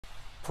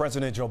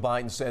President Joe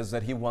Biden says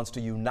that he wants to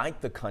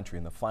unite the country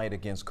in the fight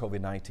against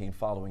COVID-19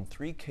 following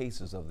 3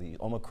 cases of the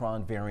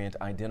Omicron variant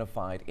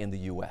identified in the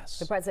U.S.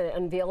 The president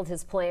unveiled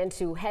his plan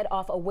to head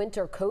off a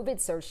winter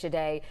COVID surge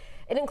today.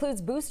 It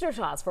includes booster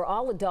shots for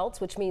all adults,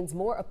 which means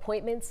more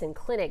appointments in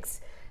clinics,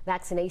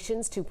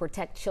 vaccinations to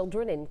protect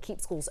children and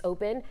keep schools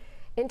open.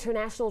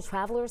 International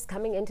travelers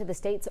coming into the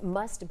states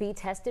must be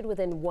tested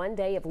within 1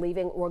 day of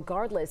leaving,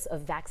 regardless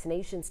of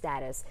vaccination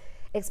status.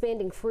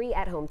 Expanding free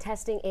at-home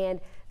testing,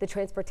 and the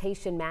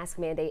transportation mask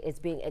mandate is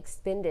being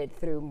extended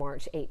through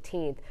March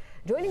 18th.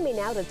 Joining me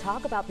now to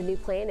talk about the new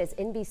plan is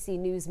NBC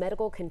News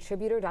medical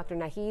contributor Dr.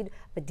 Nahid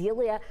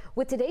Badilia.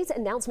 With today's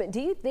announcement, do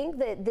you think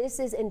that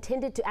this is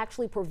intended to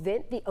actually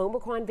prevent the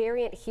Omicron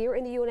variant here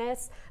in the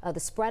U.S., the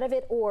spread of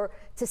it, or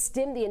to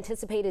stem the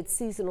anticipated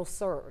seasonal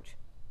surge?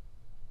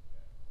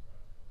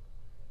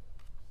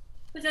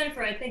 But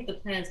Jennifer, I think the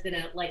plan's going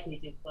to likely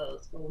do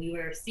both. What we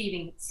were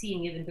seeing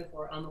even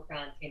before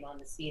Omicron came on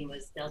the scene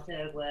was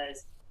Delta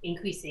was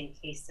increasing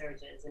case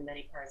surges in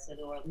many parts of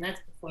the world. And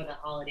that's before the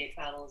holiday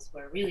travels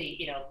were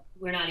really,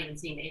 we're not even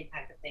seeing the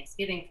impact of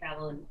Thanksgiving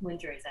travel, and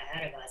winter is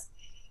ahead of us.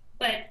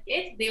 But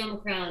if the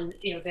Omicron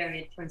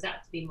variant turns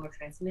out to be more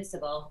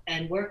transmissible,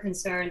 and we're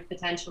concerned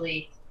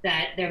potentially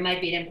that there might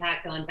be an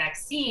impact on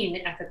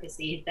vaccine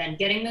efficacy, then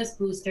getting those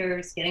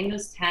boosters, getting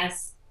those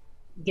tests,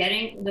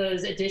 getting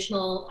those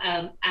additional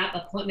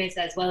appointments,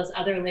 as well as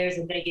other layers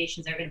of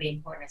mitigations, are going to be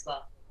important as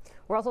well.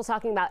 We're also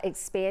talking about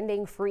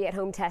expanding free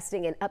at-home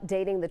testing and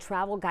updating the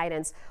travel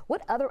guidance.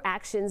 What other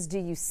actions do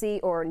you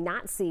see or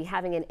not see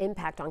having an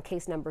impact on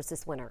case numbers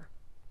this winter?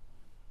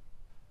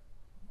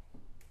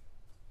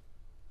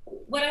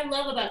 What I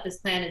love about this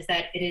plan is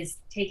that it is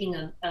taking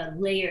a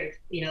layered,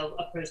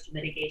 approach to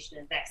mitigation,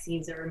 and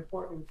vaccines are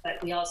important.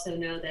 But we also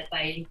know that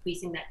by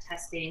increasing that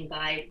testing,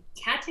 by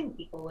catching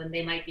people when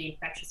they might be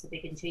infectious, if they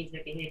can change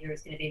their behavior,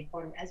 is going to be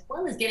important, as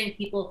well as getting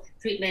people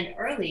treatment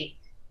early.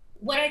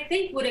 What I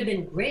think would have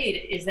been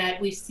great is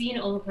that we've seen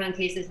Omicron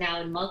cases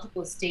now in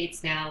multiple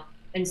states now.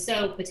 And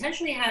so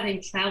potentially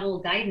having travel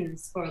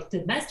guidance for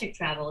domestic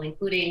travel,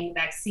 including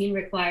vaccine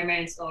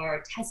requirements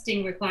or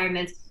testing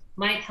requirements,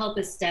 might help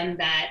us stem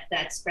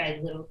that spread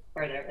a little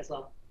further as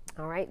well.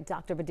 All right,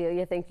 Dr.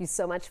 Badilia, thank you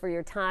so much for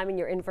your time and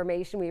your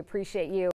information. We appreciate you.